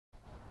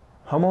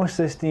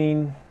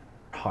Homocysteine,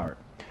 heart.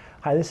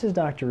 Hi, this is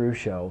Dr.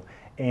 Ruscio,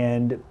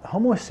 and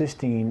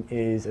homocysteine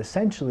is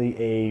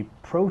essentially a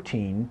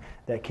protein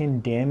that can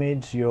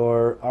damage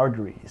your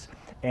arteries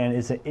and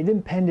is an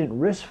independent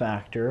risk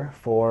factor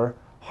for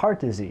heart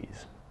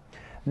disease.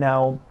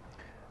 Now,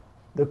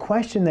 the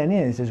question then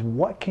is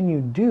what can you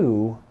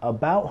do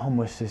about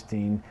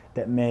homocysteine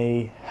that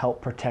may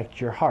help protect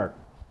your heart?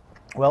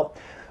 Well,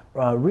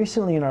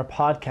 recently in our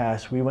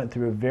podcast, we went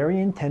through a very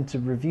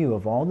intensive review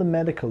of all the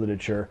medical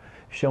literature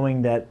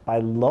showing that by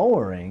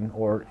lowering,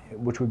 or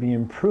which would be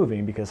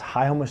improving, because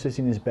high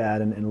homocysteine is bad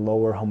and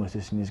lower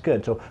homocysteine is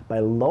good. So by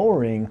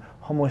lowering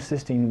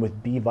homocysteine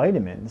with B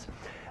vitamins,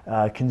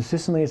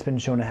 consistently it's been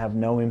shown to have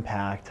no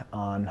impact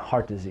on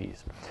heart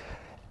disease.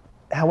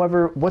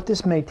 However, what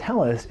this may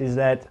tell us is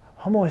that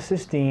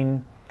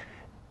homocysteine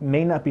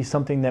may not be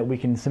something that we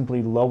can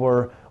simply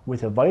lower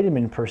with a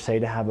vitamin per se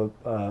to have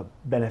a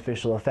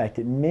beneficial effect.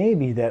 It may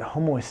be that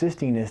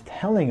homocysteine is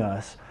telling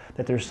us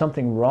that there's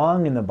something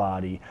wrong in the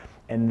body,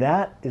 and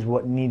that is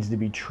what needs to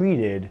be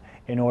treated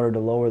in order to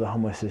lower the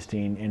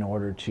homocysteine in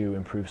order to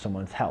improve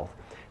someone's health.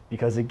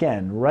 Because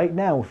again, right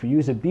now, if we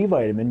use a B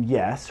vitamin,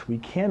 yes, we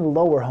can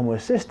lower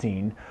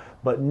homocysteine,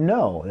 but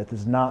no, that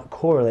does not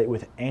correlate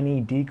with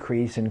any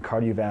decrease in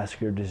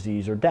cardiovascular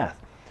disease or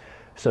death.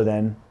 So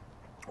then,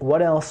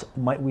 what else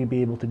might we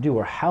be able to do,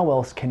 or how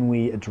else can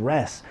we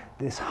address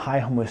this high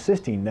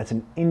homocysteine that's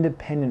an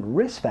independent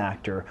risk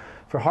factor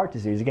for heart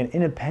disease? Again,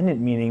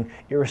 independent meaning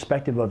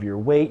irrespective of your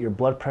weight, your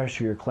blood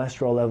pressure, your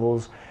cholesterol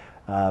levels.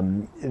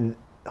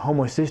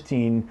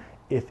 Homocysteine,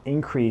 if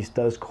increased,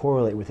 does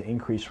correlate with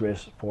increased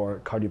risk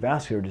for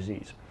cardiovascular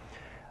disease.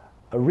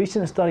 A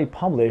recent study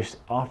published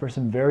offers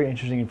some very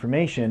interesting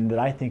information that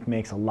I think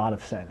makes a lot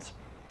of sense.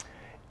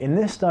 In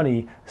this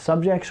study,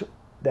 subjects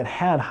that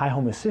had high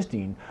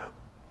homocysteine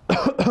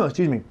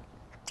excuse me,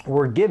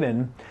 were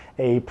given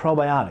a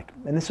probiotic.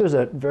 And this was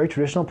a very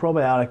traditional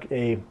probiotic,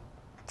 a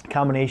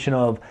combination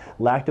of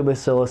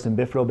lactobacillus and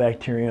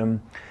bifidobacterium.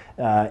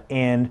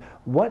 And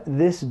what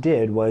this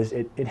did was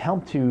it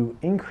helped to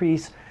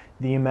increase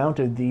the amount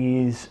of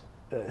these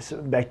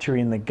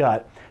bacteria in the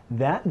gut.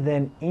 That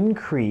then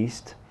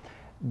increased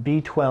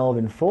B12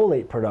 and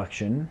folate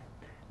production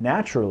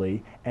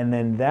naturally, and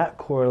then that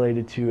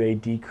correlated to a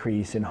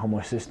decrease in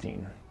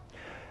homocysteine.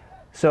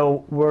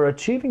 So we're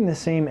achieving the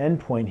same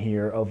endpoint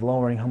here of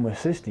lowering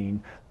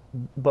homocysteine,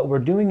 but we're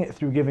doing it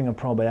through giving a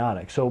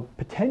probiotic. So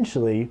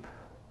potentially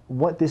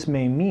what this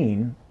may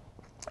mean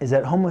is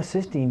that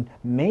homocysteine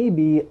may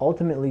be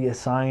ultimately a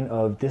sign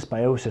of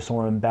dysbiosis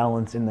or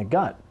imbalance in the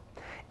gut.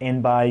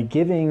 And by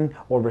giving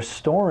or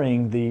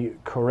restoring the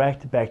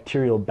correct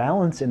bacterial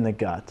balance in the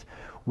gut,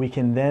 we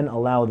can then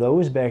allow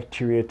those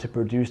bacteria to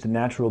produce the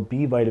natural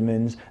B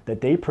vitamins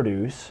that they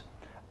produce,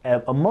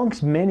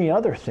 amongst many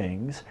other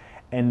things.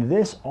 And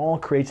this all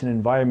creates an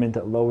environment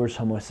that lowers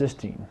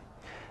homocysteine.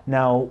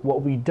 Now,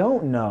 what we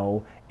don't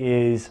know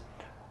is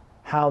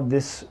how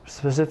this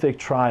specific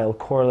trial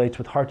correlates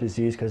with heart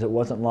disease, because it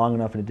wasn't long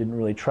enough and it didn't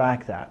really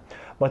track that.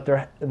 But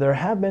there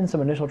have been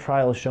some initial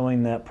trials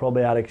showing that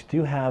probiotics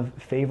do have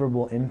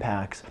favorable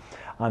impacts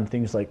on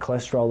things like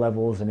cholesterol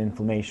levels and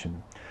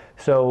inflammation.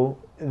 So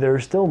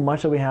there's still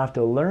much that we have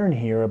to learn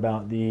here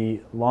about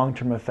the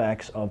long-term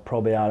effects of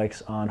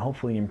probiotics on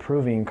hopefully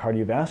improving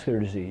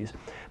cardiovascular disease.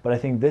 But I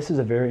think this is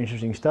a very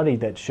interesting study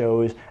that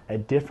shows a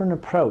different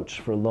approach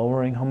for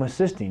lowering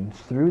homocysteine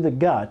through the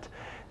gut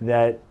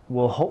that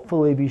will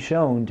hopefully be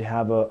shown to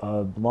have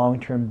a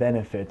long-term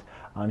benefit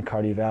on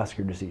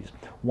cardiovascular disease.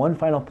 One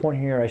final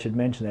point here I should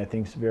mention that I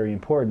think is very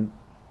important.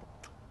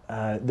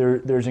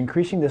 There's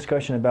increasing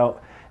discussion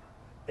about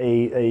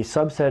a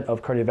subset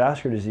of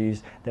cardiovascular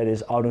disease that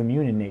is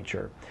autoimmune in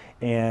nature.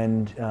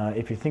 And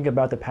if you think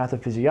about the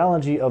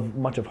pathophysiology of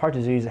much of heart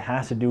disease, it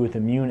has to do with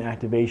immune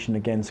activation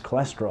against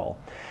cholesterol.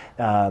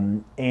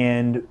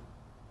 And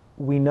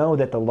we know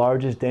that the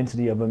largest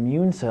density of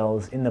immune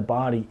cells in the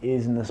body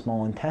is in the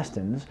small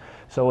intestines.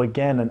 So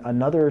again,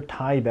 another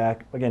tie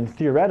back, again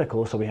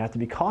theoretical, so we have to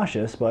be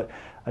cautious, but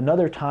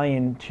another tie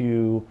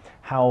into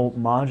how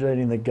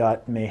modulating the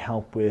gut may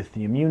help with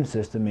the immune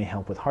system, may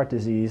help with heart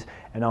disease,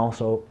 and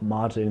also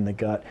modulating the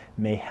gut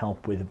may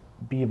help with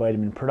B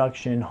vitamin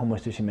production,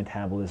 homocysteine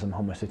metabolism,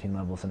 homocysteine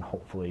levels, and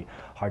hopefully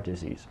heart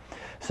disease.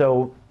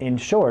 So in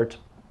short,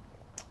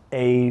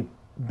 a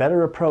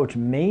better approach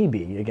may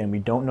be, again, we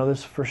don't know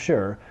this for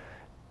sure,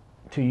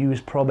 to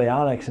use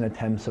probiotics in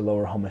attempts to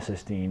lower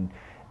homocysteine,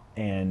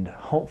 and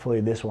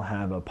hopefully this will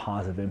have a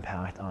positive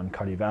impact on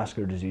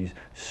cardiovascular disease.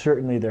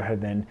 Certainly there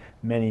have been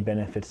many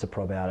benefits to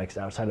probiotics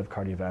outside of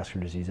cardiovascular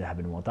disease that have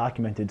been well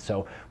documented,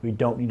 so we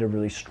don't need a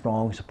really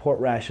strong support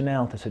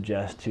rationale to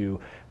suggest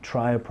to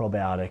try a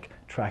probiotic,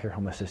 track your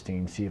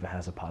homocysteine, see if it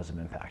has a positive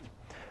impact.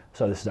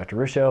 So this is Dr.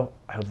 Ruscio.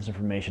 I hope this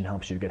information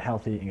helps you get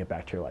healthy and get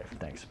back to your life.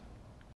 Thanks.